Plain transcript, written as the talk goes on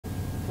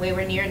Wait,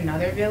 we're near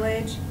another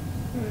village?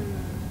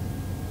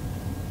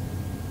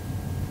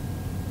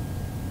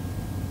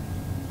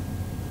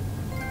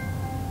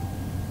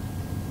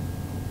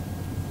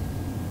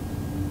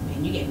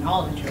 Man, you're getting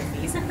all the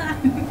trophies.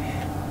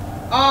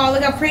 Oh,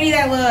 look how pretty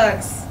that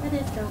looks. That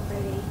is so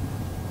pretty.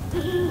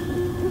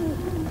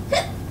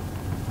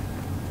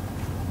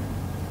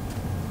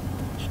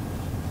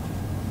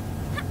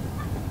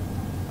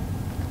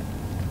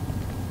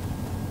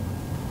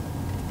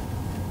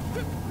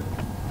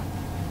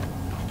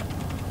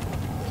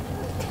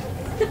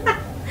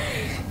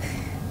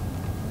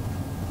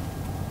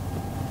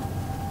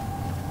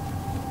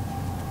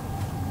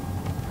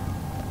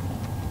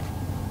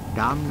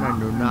 Damna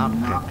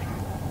nunakak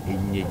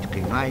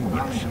Inŋitchuŋa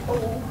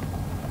Inŋitchuŋa.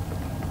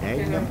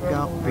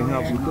 Dainakak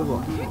pingabuluwa.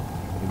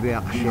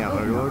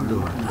 Ibiaksiakalulu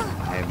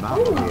ay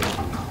makapit.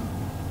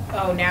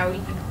 Oh, now we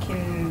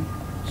can...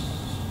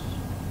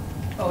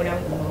 Oh, now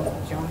we can both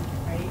jump,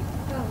 right?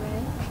 Oh,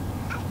 really?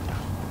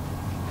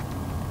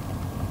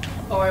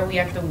 Or we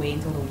have to wait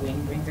until the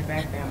wind brings it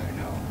back down, or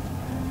no?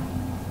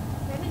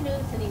 I didn't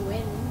notice any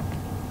wind.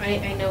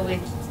 I know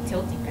it's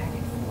tilting back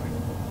and forth.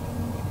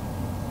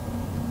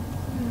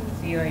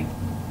 See, like,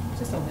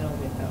 just a little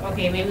bit though.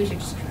 Okay, maybe we should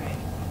just try it.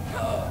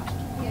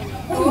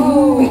 Yeah.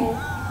 Oh!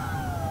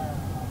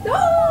 No!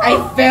 I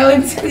fell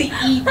into the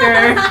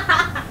ether!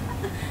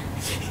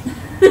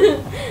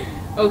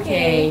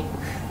 Okay.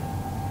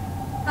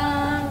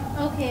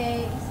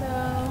 Okay, so...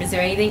 Is there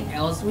anything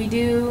else we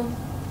do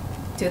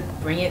to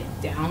bring it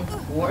down?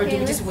 Or do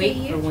we just wait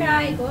for wind? You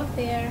try, go up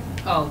there.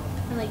 Oh.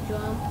 And like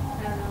jump.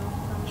 I don't know.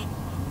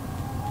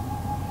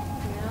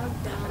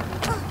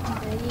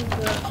 Jump. Then you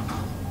go.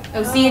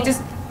 Oh, see, it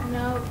just...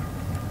 No.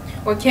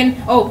 Or can...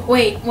 Oh,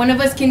 wait. One of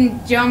us can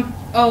jump...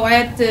 Oh, I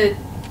have to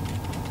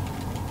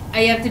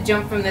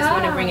jump from this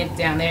one to bring it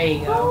down. There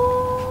you go.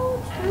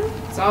 Oh, true.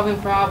 Solving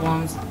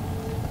problems.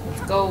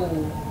 Let's go.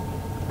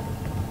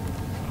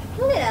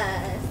 Look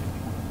at us.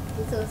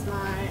 He's so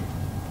smart.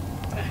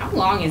 How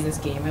long is this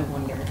game, I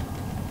wonder? I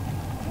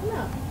don't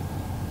know.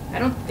 I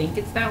don't think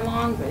it's that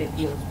long, but it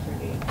feels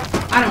pretty...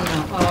 I don't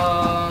know.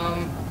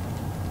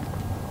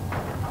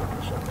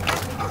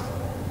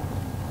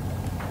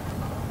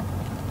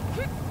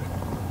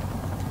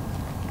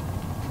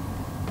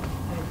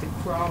 I have to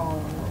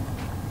crawl.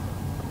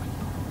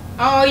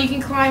 Oh, you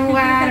can climb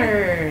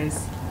ladders!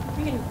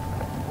 You can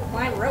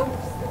climb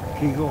ropes.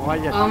 I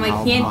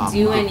can't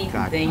do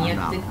anything. You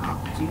have to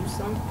do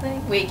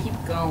something? Wait, keep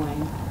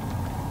going.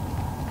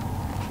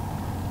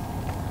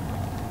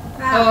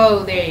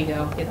 Oh, there you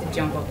go. You have to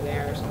jump up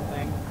there or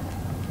something.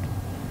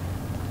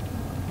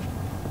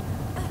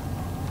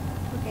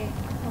 Okay,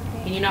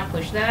 okay. Can you not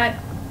push that?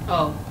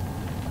 Oh.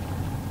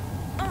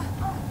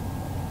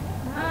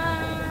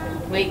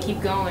 Wait,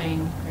 keep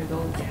going. Or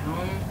go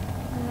down.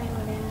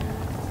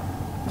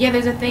 Yeah,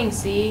 there's a thing,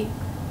 see?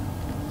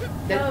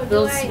 That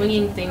little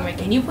swinging thing, right?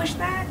 Can you push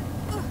that?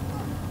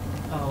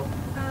 Oh.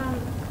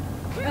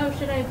 Oh,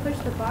 should I push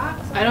the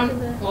box?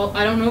 Well,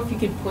 I don't know if you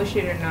can push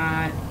it or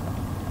not.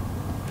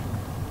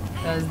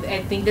 Because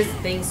I think this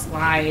thing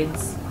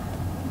slides.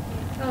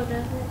 Oh,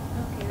 does it?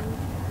 Okay.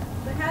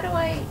 But how do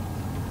I...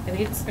 I think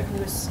it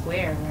was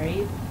square,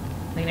 right?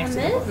 Like next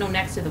to the, no,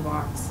 next to the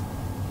box.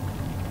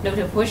 No,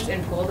 to push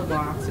and pull the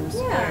box, it was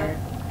square.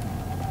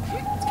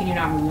 Can you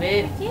not move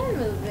it? I can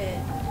move it.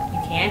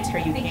 You can't, or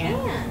you can? I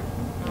can.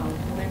 Oh,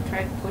 well then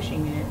try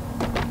pushing it.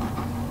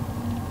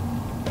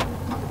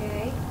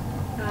 Okay.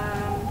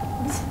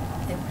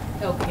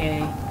 Okay.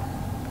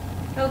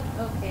 Oh,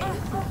 okay.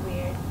 This is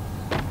weird.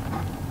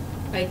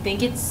 I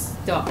think it's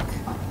stuck.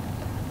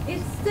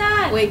 It's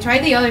stuck! Wait, try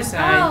the other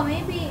side. Oh,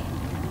 maybe...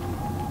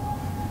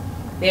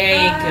 There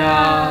you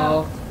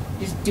go.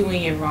 Just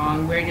doing it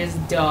wrong. We're just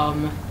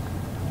dumb.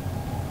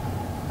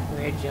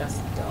 We're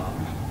just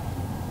dumb.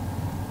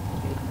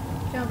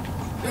 Jump.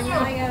 And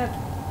now I gotta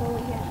pull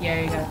it.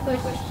 Yeah, you gotta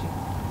push.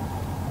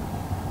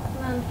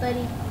 Come on,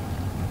 buddy.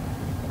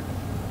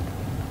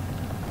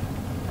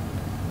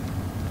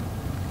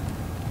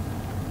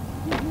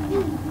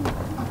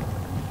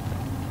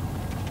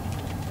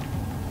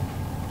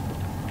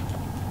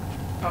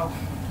 Oh.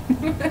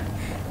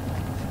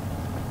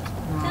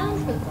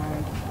 Sounds good.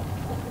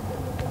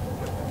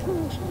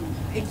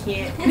 I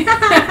can't.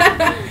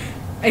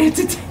 I have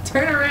to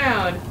turn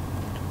around.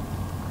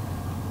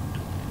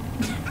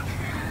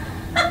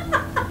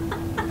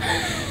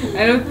 I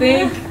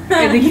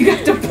think you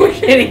got to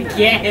push it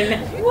again.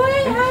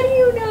 What? How do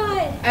you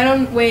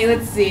not? Wait,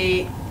 let's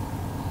see.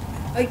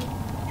 Like.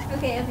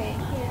 Okay. Yeah,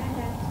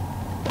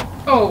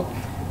 Oh.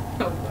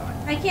 Oh god.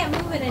 I can't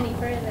move it any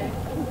further.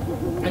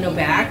 I know,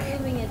 back? I'm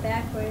moving it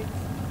backwards.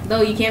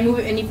 No, you can't move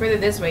it any further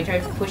this way. Try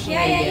pushing it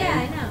again. Yeah,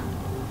 I know.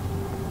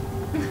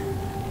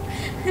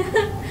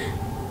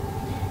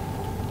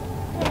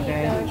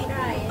 There you go,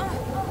 try it.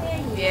 There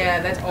you go. Yeah,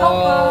 that's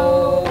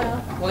all.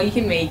 Oh. Well, you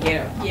can make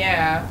it.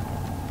 Yeah.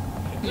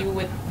 You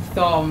with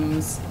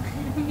thumbs.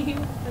 Me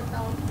with the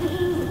thumb.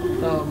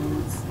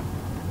 Thumbs.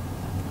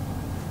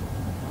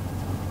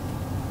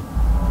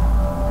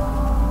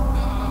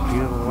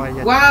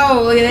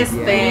 Wow, look at this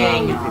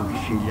thing.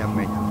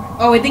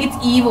 Oh, I think it's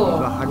evil.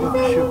 I don't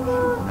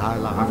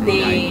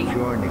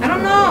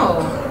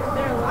know.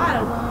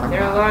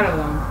 There are a lot of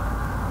them.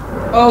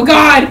 Oh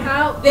God!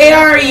 They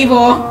are evil.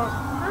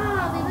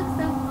 Oh, they look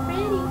so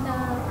pretty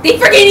though. They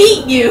freaking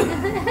eat you.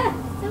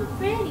 So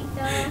pretty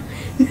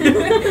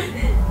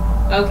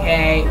though.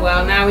 Okay,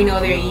 well now we know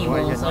they're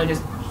evil, so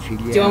just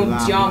don't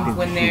jump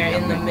when they're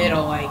in the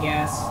middle, I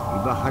guess.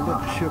 Oh,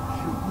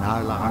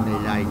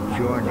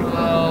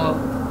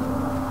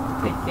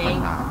 I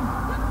think. Oh!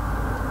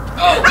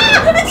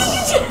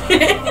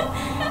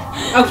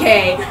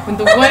 Okay, when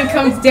the one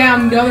comes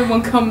down, the other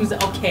one comes.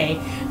 Okay.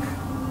 I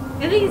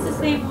think it's the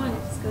same one.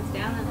 It just goes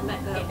down and then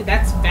let go.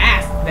 That's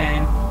fast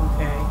then.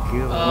 Okay.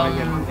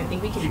 I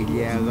think we can.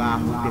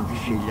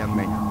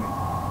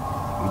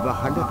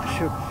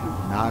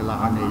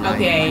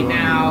 Okay,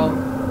 now.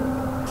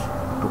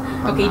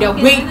 Okay, now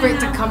wait for it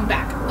to come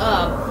back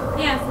up.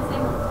 Yeah, it's the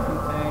same one.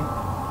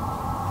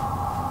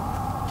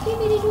 Okay.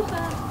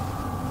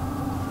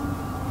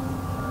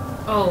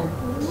 Oh,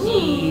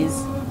 jeez.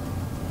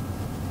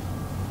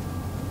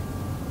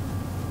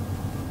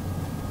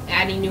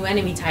 Adding new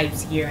enemy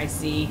types here, I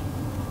see.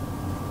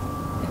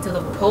 Until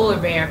the polar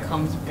bear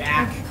comes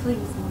back. Oh,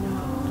 please, no.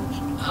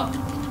 Oh.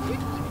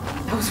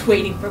 I was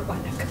waiting for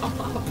one to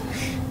come up.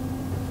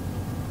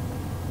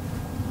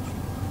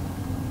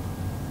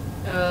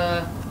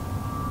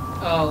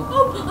 Oh.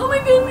 Oh my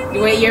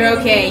goodness. Wait, you're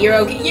okay. You're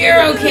okay.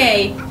 You're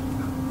okay.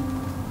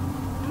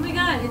 Oh my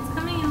god, it's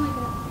coming in like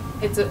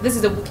a... This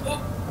is a...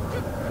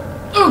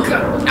 Oh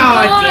god.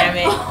 Oh, damn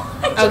it.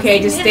 Okay,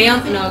 just stay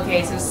on... No,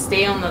 okay, so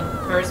stay on the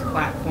first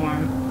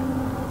platform.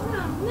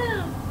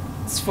 No.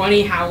 It's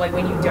funny how, like,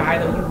 when you die,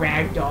 though, you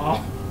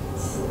ragdoll.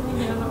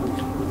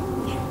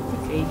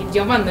 Okay, you can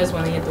jump on this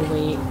one and you have to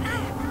wait.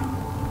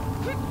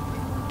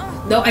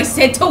 No, I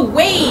said to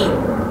wait!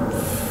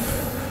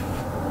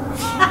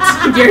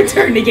 Your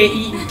turn to get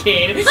eaten,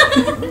 kid.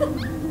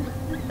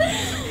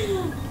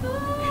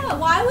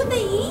 Why would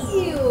they eat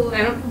you?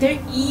 They're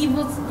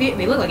evil.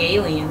 They look like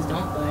aliens,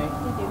 don't they?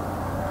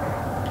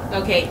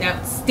 Okay,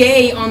 now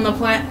stay on the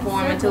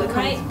platform until it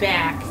comes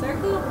back.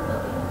 Circle?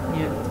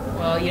 Yeah.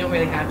 Well, you don't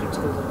really have to.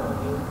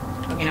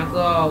 Okay, now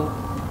go.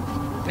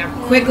 Now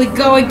quickly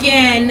go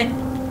again.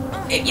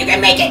 If you can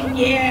make it.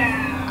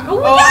 Yeah.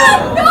 Oh my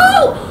god,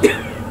 no!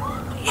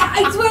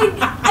 I swear,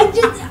 I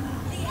just...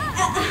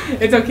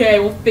 It's okay,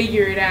 we'll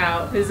figure it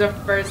out. This is our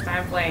first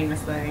time playing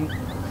this thing.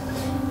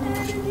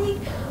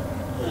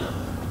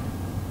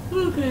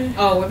 Okay.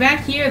 Oh, we're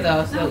back here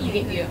though, so okay, you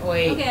can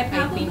wait. Okay, I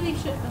probably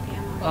should. Okay,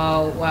 I'm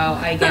Oh, well,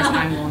 I guess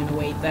I'm going to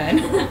wait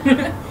then.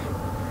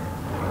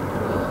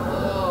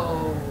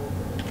 Oh.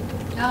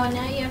 Oh,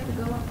 now you have to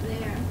go up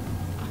there.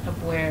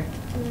 Up where?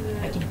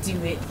 I can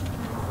do it.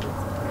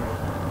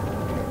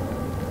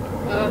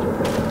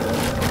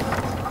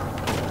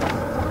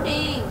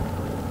 Dang.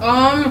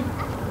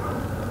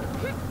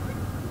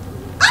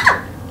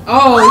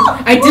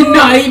 Oh, I did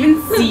not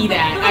even see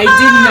that. I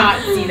did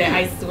not see that.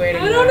 I swear to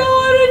God. I don't know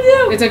what to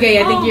do. It's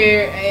okay. I think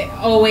you're.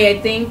 Oh wait,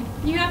 I think.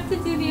 You have to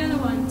do the other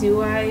one.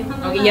 Do I?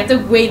 Okay, you have to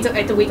wait. I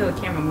have to wait till the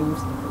camera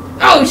moves.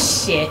 Oh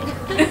shit!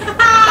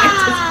 I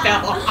just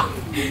fell off.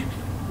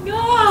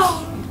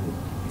 No.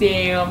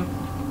 Damn.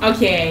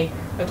 Okay.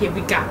 Okay,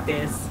 we got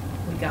this.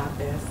 We got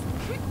this.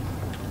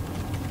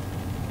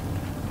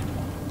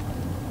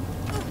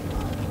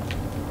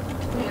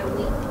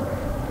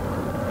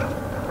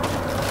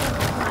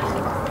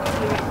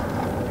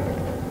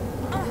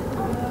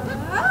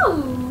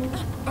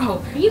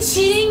 Are you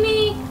kidding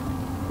me?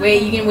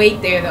 Wait, you can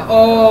wait there though.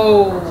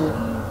 Oh!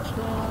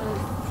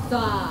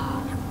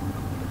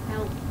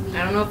 Help me.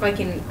 I don't know if I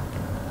can...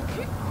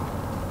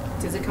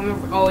 Does it come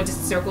over? Oh, it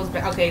just circles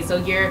back. Okay, so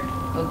you're...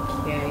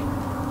 Okay.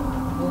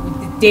 Well,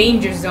 the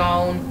danger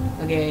zone.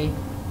 Okay.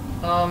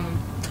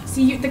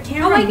 See, the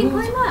camera Oh, I can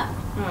moves. climb up.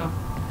 Oh.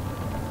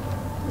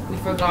 We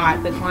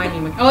forgot the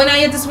climbing. Oh, now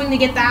you have to swing to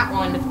get that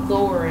one to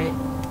lower it.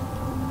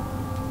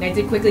 Now I have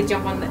to quickly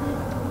jump on the...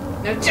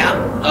 Now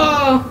jump!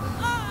 Oh!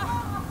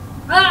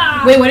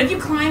 Ah! Wait, what if you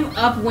climb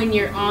up when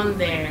you're on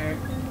there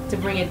to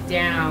bring it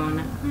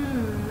down?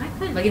 I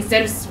could. Like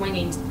instead of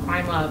swinging, just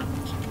climb up.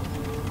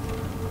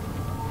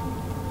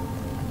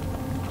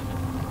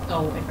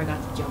 Oh, I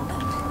forgot to jump.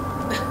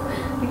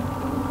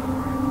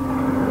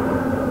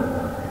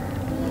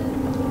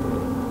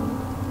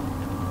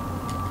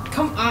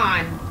 Come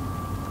on!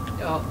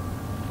 Oh.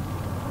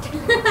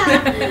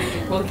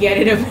 We'll get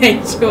it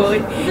eventually.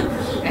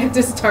 I have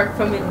to start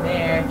from in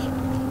there.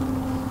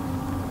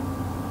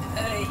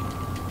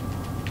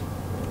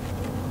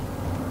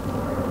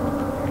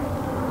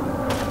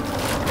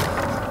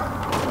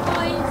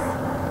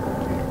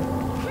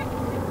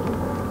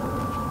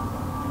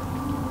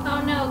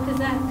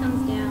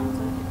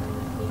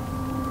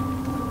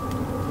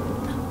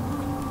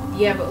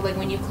 Yeah, but like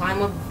when you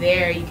climb up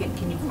there, you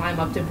can you climb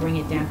up to bring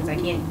it down? Because I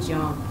can't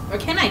jump. Or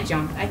can I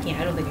jump? I can't.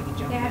 I don't think I can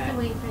jump. I have that. to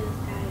wait for this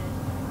guy to...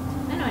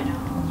 I know I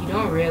don't. You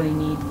don't really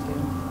need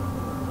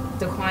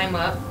to climb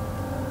up.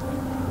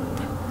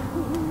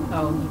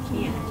 Oh, you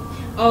can't.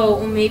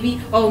 Oh, maybe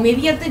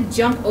you have to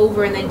jump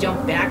over and then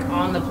jump back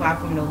on the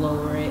platform to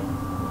lower it.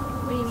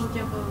 What do you mean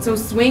jump over? So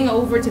swing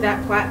over to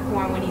that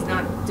platform when he's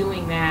not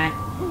doing that,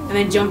 and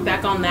then jump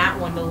back on that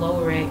one to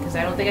lower it. Because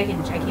I don't think I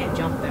can't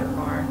jump that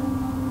far. You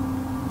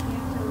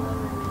have to lower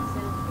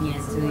myself. Yeah,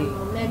 so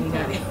you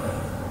got it.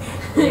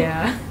 Momentum.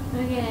 Yeah.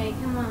 Okay,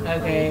 come on.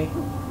 Okay.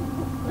 Buddy.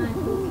 Come on,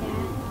 cool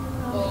cat.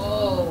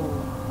 Oh.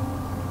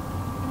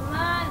 Come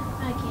on.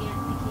 I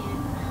can't.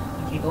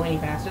 You can't go any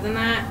faster than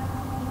that. I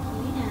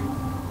can't.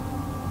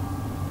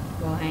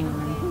 Well, hang on.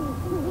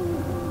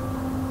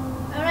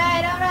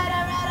 Alright.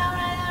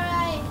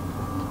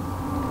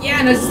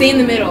 Yeah, no, stay in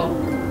the middle.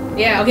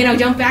 Yeah, okay, now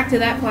jump back to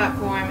that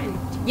platform and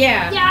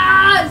yeah.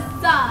 Yes!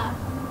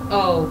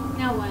 Oh,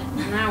 Now what?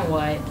 now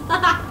what?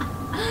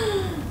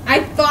 I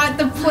thought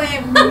the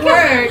plan would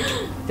work.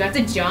 Do I have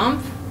to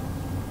jump?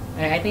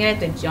 Alright, I think I have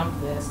to jump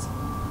this.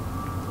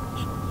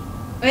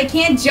 I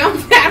can't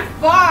jump that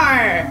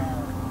far!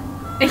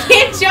 I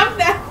can't jump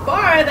that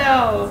far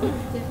though!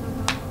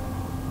 Difficult.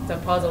 It's a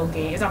puzzle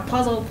game. It's a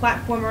puzzle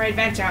platformer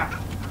adventure.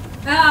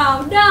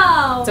 Oh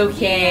no! It's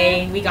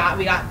okay. Yeah.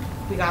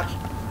 We got.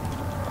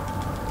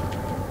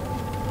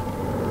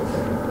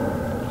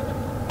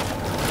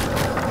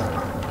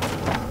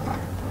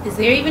 Is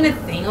there even a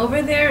thing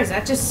over there? Is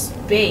that just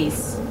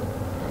space?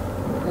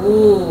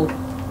 Ooh.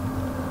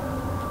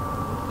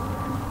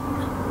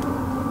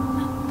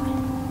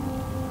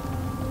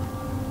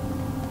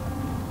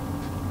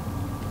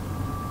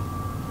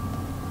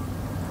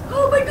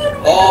 Oh my god!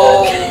 Oh!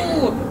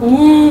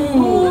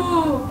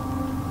 Ooh.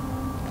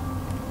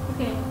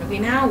 Okay. Okay,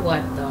 now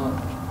what though?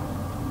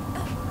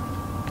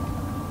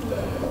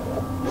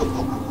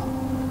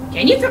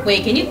 Can you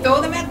wait? Can you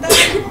throw them at them?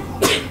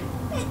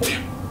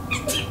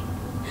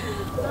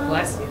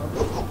 Bless you.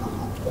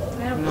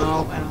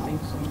 No, I don't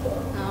think so.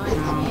 No, I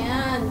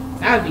can't.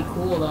 That would be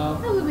cool though.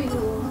 That would be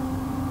cool.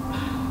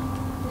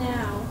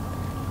 Now,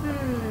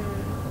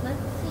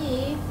 let's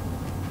see.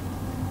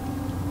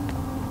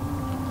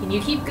 Can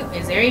you keep?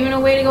 Is there even a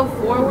way to go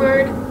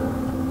forward?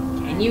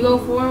 Can you go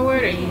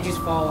forward, or you just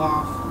fall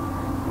off?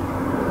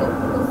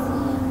 We'll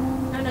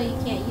see. Oh no, you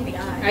can't. You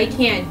die. I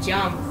can't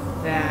jump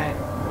that.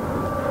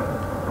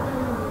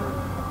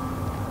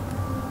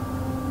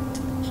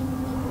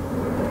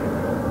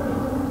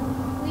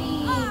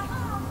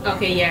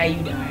 Okay, yeah,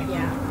 you died.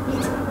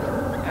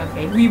 Yeah.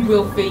 Okay, we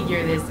will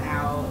figure this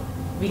out.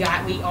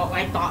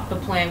 I thought the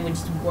plan would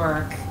just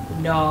work.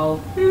 No,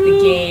 the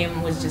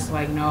game was just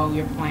like, no,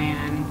 your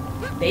plan,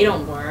 they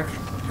don't work.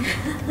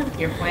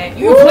 Your plan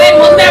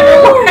will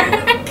never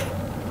work.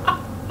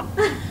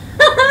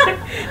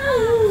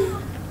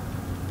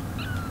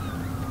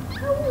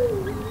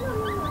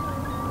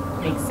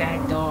 Make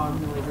sad dog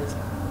noises.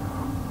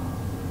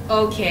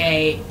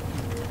 Okay.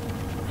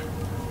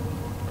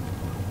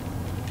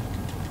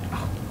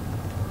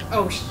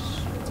 Oh shit.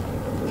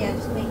 Yeah,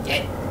 just make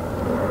it.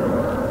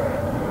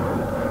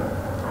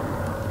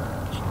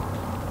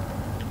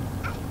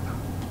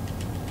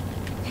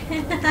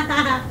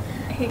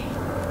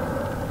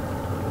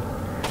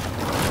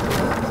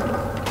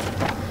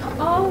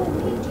 Oh,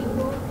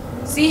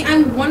 see,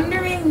 I'm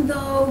wondering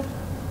though,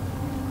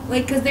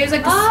 like, cause there's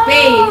like a oh,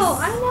 space.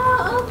 I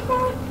know.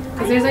 Okay.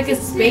 Cause there's like a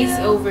space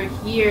over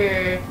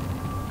here.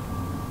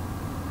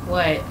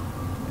 What?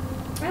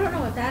 I don't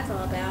know what that's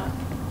all about.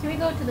 Can we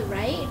go to the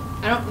right?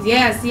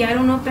 Yeah, see, I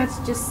don't know if that's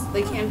just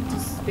like empty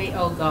space.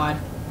 Oh god.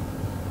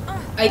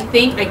 I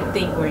think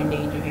we're in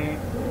danger here.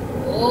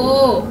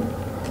 Oh!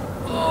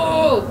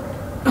 Oh!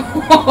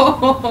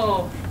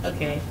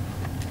 Okay.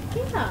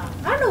 Yeah.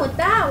 I don't know what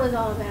that was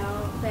all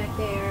about back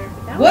there.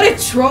 But that What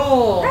was, a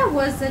troll! that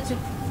was such a...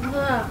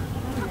 Ugh.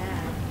 I'm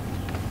mad.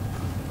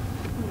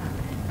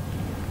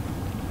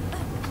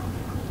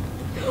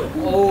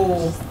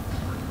 Oh.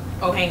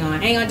 Oh, hang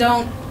on,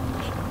 don't.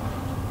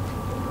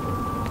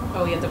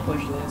 Oh, you have to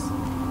push this.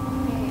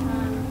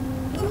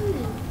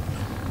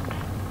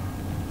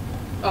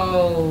 Okay,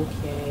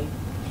 Okay.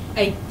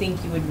 I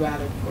think you would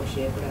rather push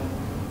it, but...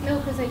 no,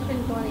 because I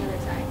couldn't go on the other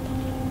side.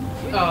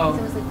 Oh. So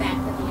it was like back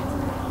to the other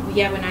side.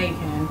 Yeah, but now you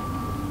can.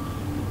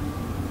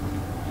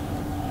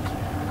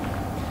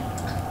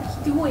 What's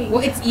he doing?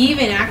 Well, it's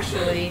even,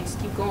 actually. Just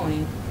keep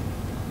going.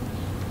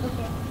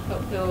 Okay.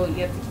 Oh,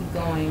 you have to keep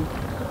going.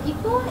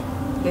 Keep going?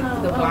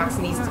 The box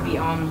needs to be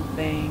on the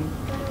thing.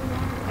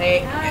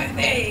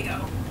 There you go.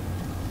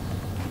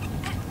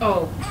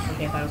 Oh,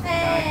 okay, I thought I was gonna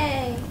die.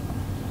 Hey!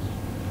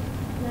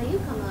 Now you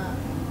come up,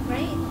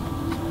 right?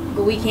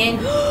 But we can't.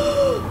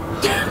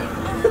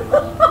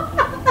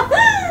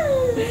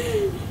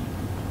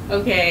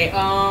 Okay,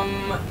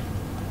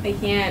 I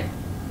can't.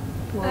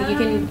 Well, you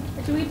can.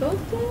 Do we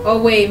both get it?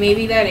 Oh wait,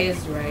 maybe that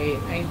is right.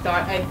 I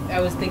thought I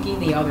was thinking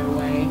the other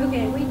way.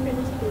 Okay, wait for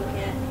this cool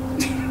cat.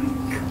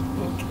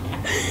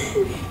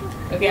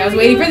 Okay, I was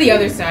waiting for the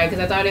other side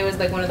because I thought it was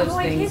like one of those Oh,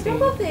 I things. can't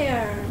go up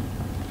there.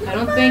 I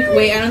don't think.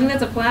 Wait, I don't think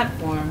that's a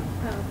platform.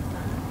 Oh,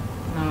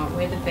 it's not. No,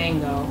 where'd the thing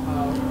go?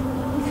 Oh.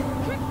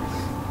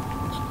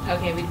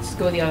 Okay, we just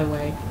go the other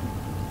way.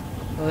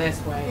 Go this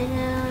way. And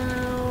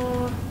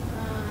now,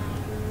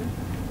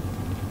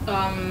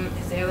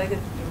 Is there like a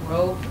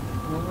rope?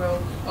 No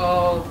rope.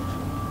 Oh.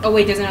 Oh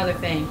wait, there's another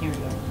thing. Here we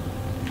go.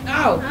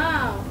 Oh!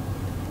 Oh.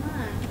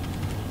 Come on.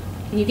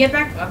 Can you get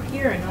back up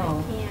here or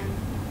no? I can.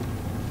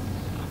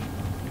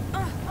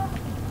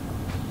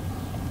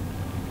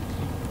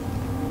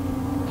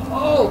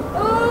 Oh!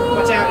 Oh!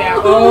 Watch out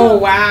now. Oh,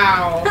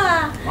 wow.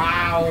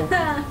 Wow.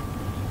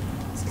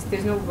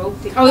 There's no rope.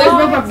 Oh, there's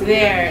rope up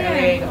there.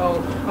 There you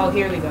go. Oh,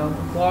 here we go.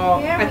 Wall.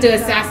 I have to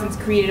Assassin's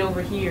Creed it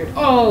over here.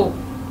 Oh!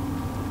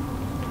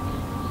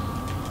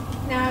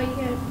 Now you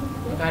gotta.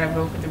 I gotta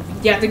rope.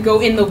 You have to go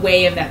in the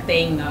way of that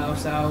thing though,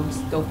 so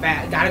just go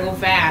fast. Gotta go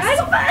fast.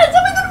 Gotta go fast!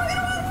 Oh my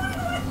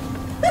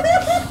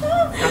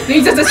god! That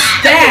thing's just a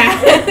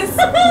stats.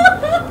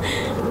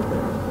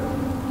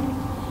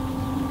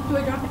 Do I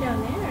drop it down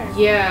there?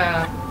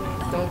 Yeah.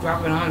 Don't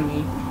drop it on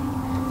me.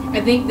 I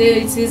think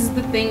this is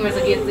the thing where it's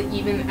like it's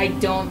even. I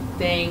don't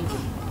think.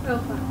 Oh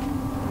fuck.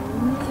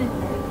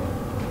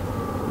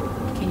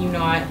 Can you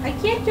not? I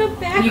can't jump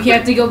back. You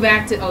have to go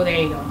back to. Oh, there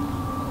you go.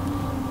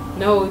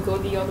 No, go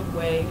the other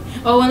way.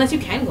 Oh, unless you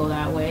can go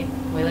that way.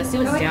 Wait, let's see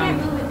what's down. I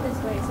can't move it this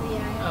way, so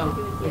yeah, I have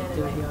to do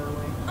it the other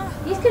way.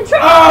 He's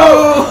controlling.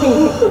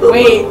 Oh!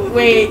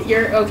 Wait,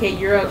 you're okay.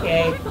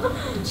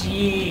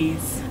 Jeez.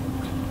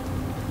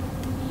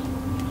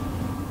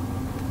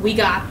 We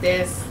got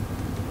this.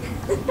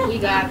 We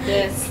got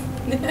this.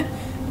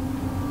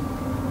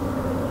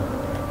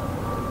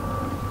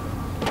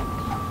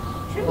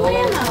 Triple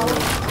ammo.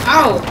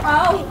 Ow!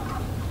 Oh!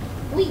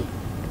 Wait.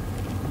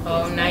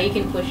 Oh, now you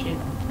can push it.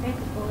 I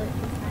can pull it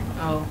this time.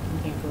 Oh, you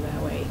can't go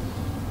that way.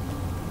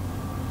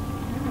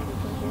 Now I can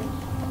push it.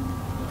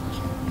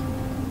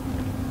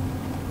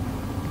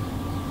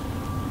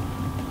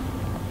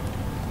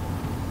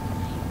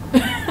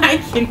 I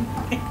can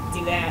do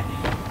that.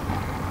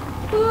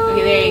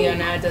 Okay, there you go.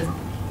 Now it does.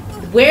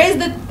 Where's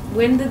the?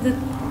 When did the?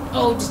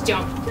 Oh, just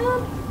jump.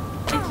 Jump.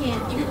 I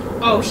can't.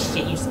 Oh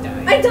shit! You just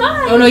died. I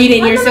died. Oh no, you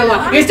didn't. You're still no,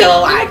 alive. You're still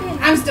alive. Okay.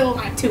 I'm still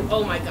alive too.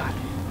 Oh my god.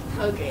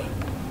 Okay.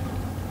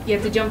 You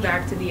have to jump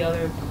back to the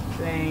other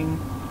thing.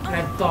 And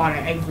I thought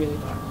I really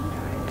thought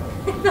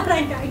I thought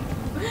I died.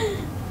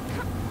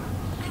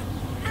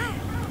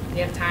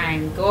 you have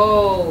time.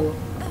 Go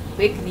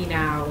quickly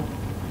now.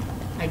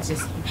 I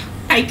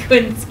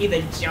couldn't see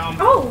the jump.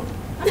 Oh,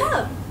 I'm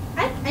up.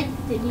 I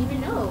didn't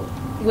even know.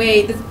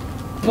 Wait, this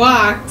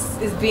box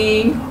is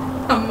being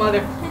a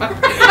motherfucker.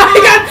 I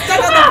got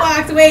stuck on the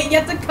box. Wait, you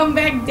have to come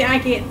back down. I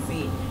can't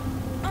see.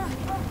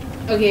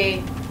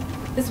 Okay,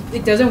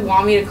 it doesn't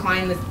want me to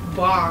climb this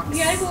box.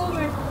 You gotta go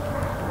over.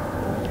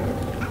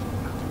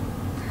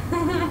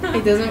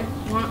 It doesn't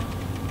want.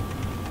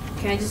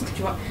 Can I just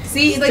drop?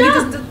 See, like it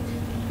just. You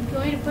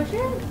want me to push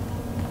it?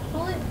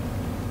 Pull it?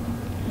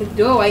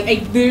 No,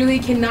 I literally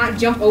cannot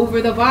jump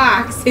over the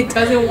box. It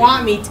doesn't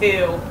want me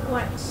to.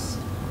 What?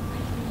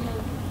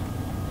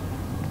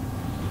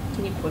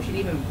 Can you push it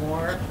even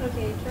more?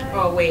 Okay, try.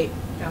 Oh wait,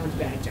 that was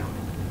bad jump.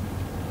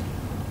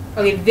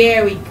 Okay,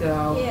 there we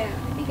go. Yeah,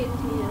 I think I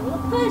just need a little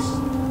push. A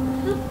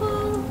little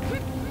pull.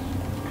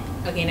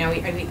 Okay, now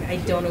I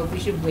don't know if we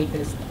should wait for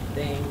this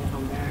thing to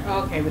come back.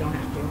 Okay, we don't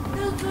have to.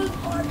 This is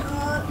fun.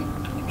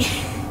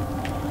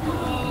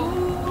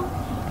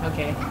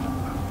 Okay.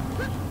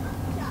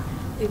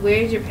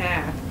 Where's your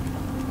path?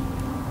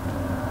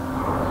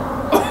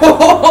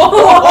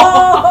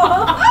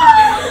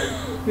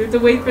 We have to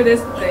wait for this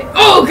thing.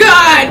 Oh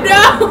god,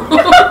 no!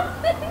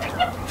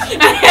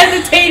 I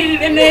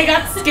hesitated and then I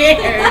got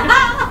scared.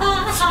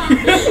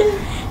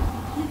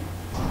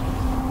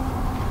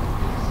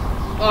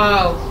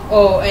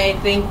 Oh, I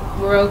think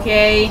we're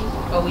okay.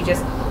 Oh, we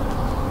just...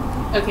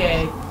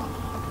 Okay.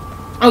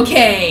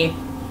 Okay.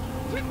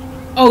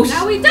 Oh,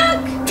 Now we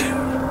duck!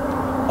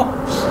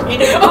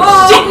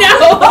 Oh shit, no!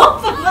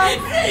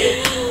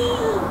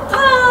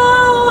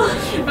 Oh!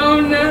 Oh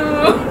no!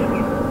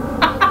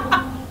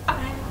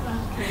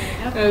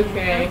 Okay.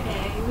 Okay.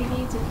 Okay, we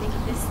need to think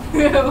this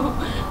through.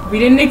 We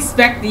didn't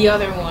expect the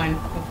other one.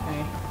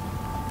 Okay.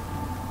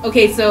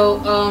 Okay, so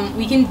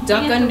we can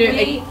duck We have to under.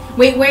 wait.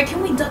 Wait, where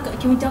can we duck?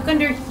 Can we duck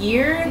under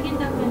here? We can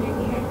duck under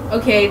here.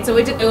 Okay, so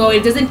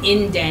it doesn't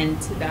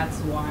indent. That's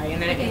why,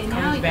 and then Okay, it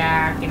now comes we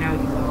back, and now we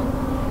can go.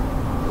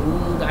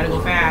 Ooh, gotta go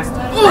fast.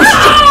 Oh,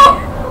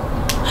 shit!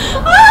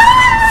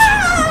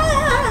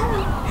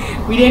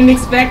 We didn't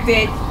expect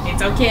it.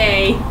 It's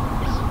okay.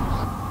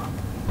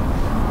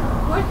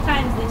 Fourth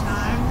time's the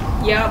charm.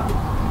 Yep.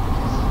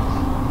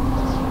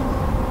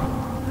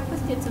 I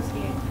was get so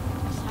scared.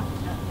 Stop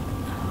it up.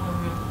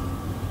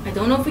 I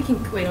don't know if we can.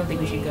 I don't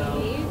think we should go.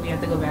 We have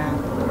to go back.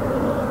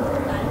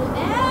 Gotta go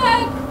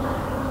back.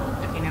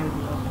 Okay, now we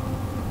can go.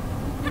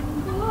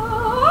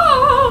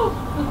 Whoa.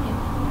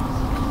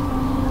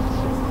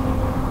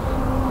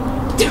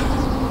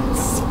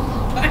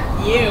 Fuck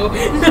you.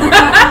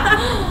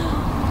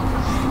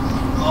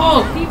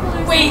 Oh, People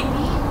are wait. so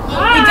mean.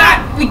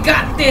 Oh, we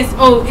got this.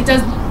 Oh, it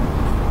does.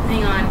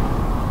 Hang on.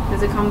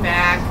 Does it come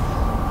back?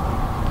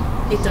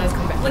 It does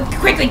come back. Let's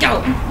quickly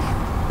go.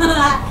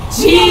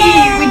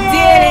 Jeez, we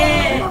did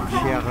it.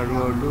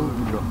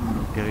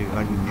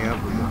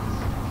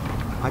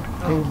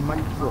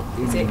 Hattiimmattu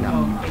Is it? inna.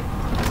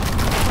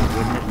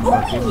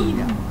 Oh,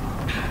 Yunnet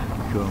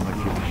Suanga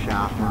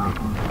sipsaaquni.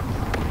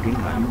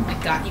 Pingan. I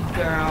got you,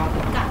 girl.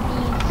 Got me.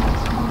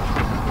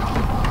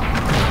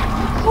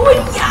 Oh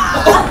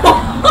yeah!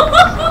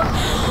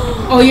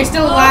 Oh, you're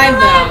still alive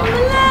though. I'm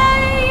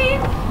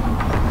alive.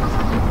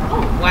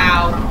 Oh,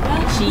 wow.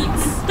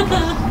 Cheats. I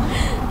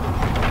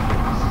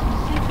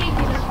can't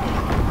get up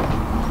there.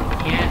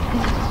 Can't.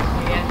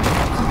 Yeah.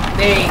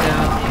 There you go.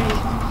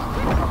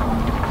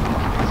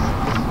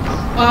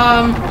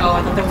 Oh,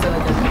 I thought there was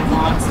like a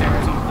monster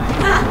or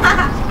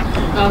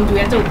something. Do we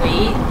have to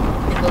wait?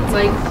 It looks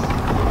like.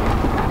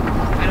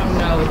 I don't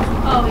know.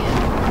 Oh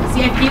yeah.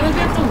 See, I feel like we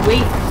have to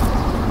wait.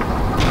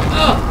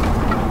 Oh!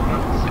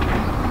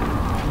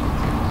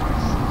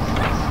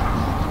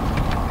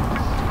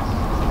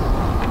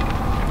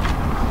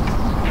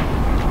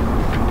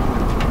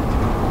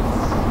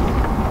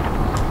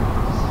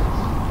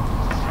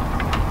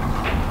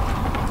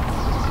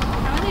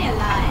 How are they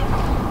alive?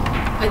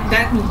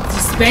 That you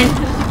spent.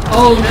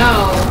 Oh no!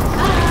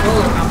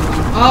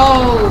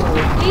 Oh!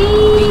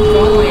 Keep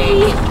going.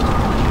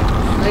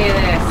 Look at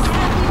this.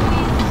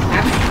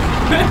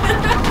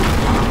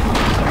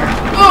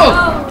 Oh!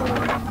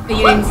 You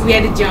didn't, we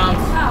had to jump.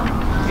 Oh.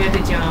 We had to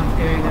jump.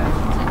 There we go.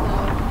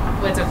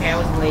 Well, it's okay. I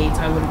was late,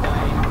 so I would have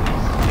died.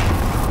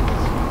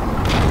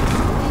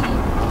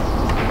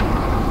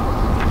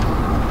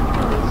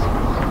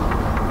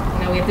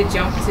 No, we have to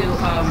jump to this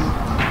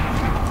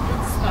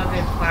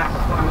other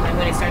platform, and then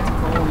when it starts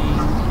going.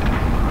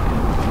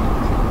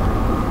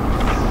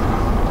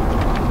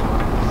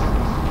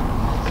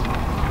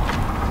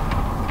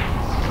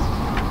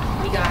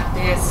 We got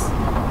this.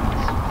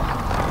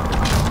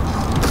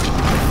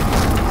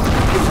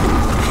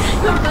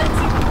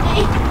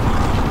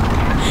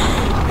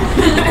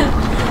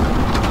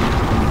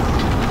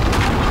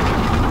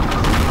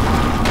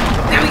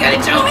 Now we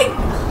gotta jump!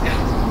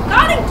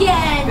 Not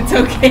again! It's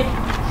okay.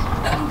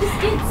 You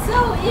just get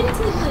so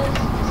into the.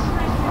 I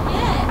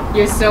forget.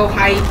 You're so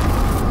hyped.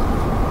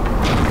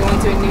 Going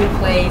to a new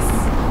place.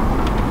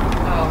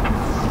 Oh.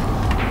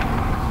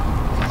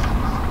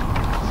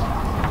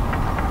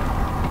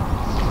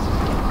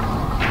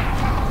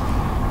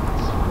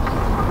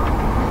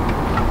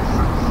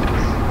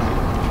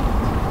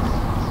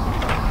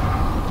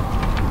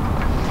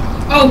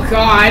 Oh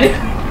god!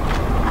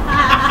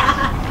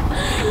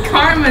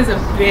 Karma's a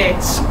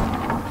bitch.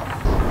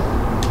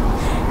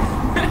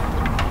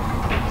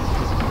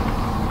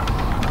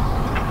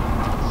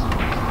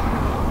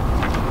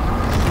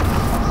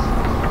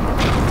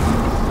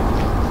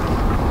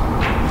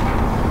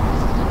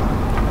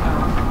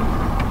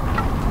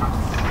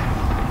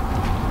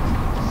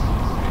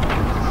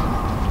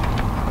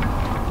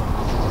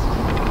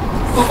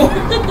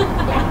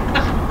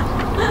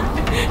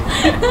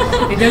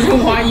 It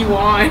doesn't want you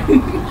on.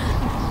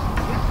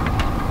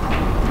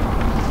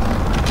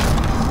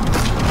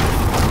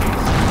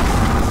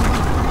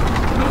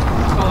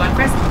 Oh, I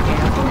pressed the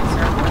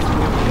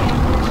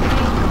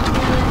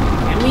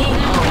Can we?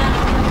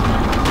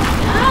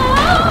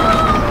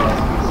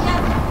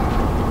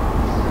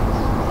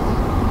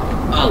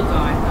 Oh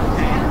god,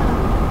 okay.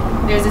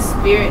 There's a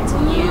spirit to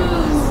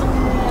use.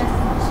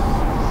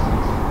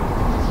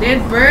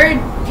 There's bird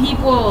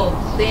people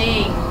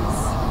things.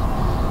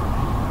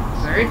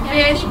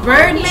 Birdfish?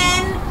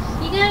 Birdmen?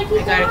 You gotta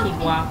keep I gotta keep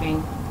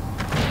walking.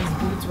 These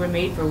boots were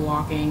made for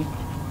walking.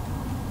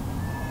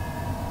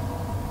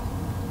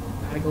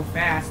 Gotta go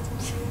fast.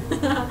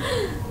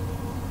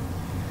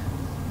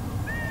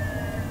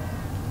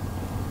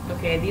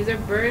 Okay, these are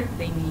bird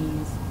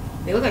thingies.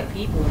 They look like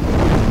people.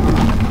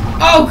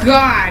 Oh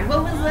god!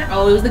 What was that?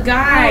 Oh, it was the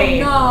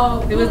guy!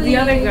 Oh, no, it was the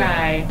other please.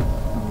 guy.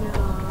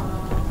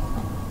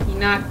 No. He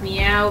knocked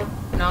me out.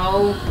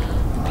 No.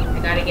 I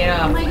gotta get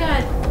up. Oh my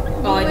god.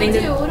 Oh, I think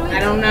What do I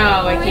don't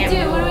know. I can't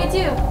move. What do we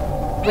do?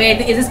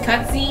 Wait, is this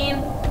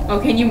cutscene? Oh,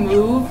 can you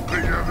move?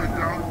 What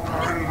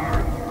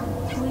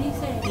do you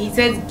say? He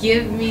says,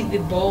 give me the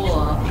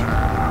bola.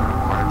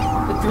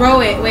 But throw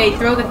it. Wait,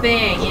 throw the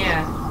thing.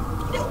 Yeah.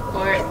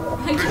 Or...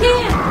 I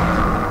can't.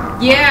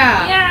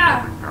 Yeah.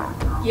 Yeah.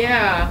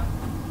 Yeah.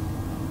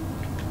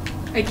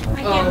 I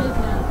can't move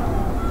now.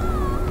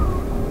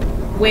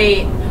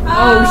 Wait.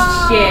 Oh,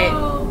 shit.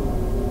 Oh.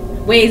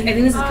 Wait, I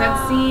think this is Oh,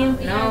 cutscene?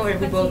 yeah, No, or it's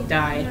we both cutscene.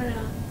 died. No.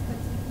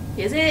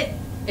 Is it?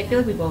 I feel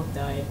like we both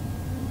died. I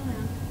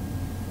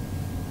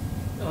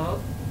don't know.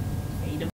 Oh.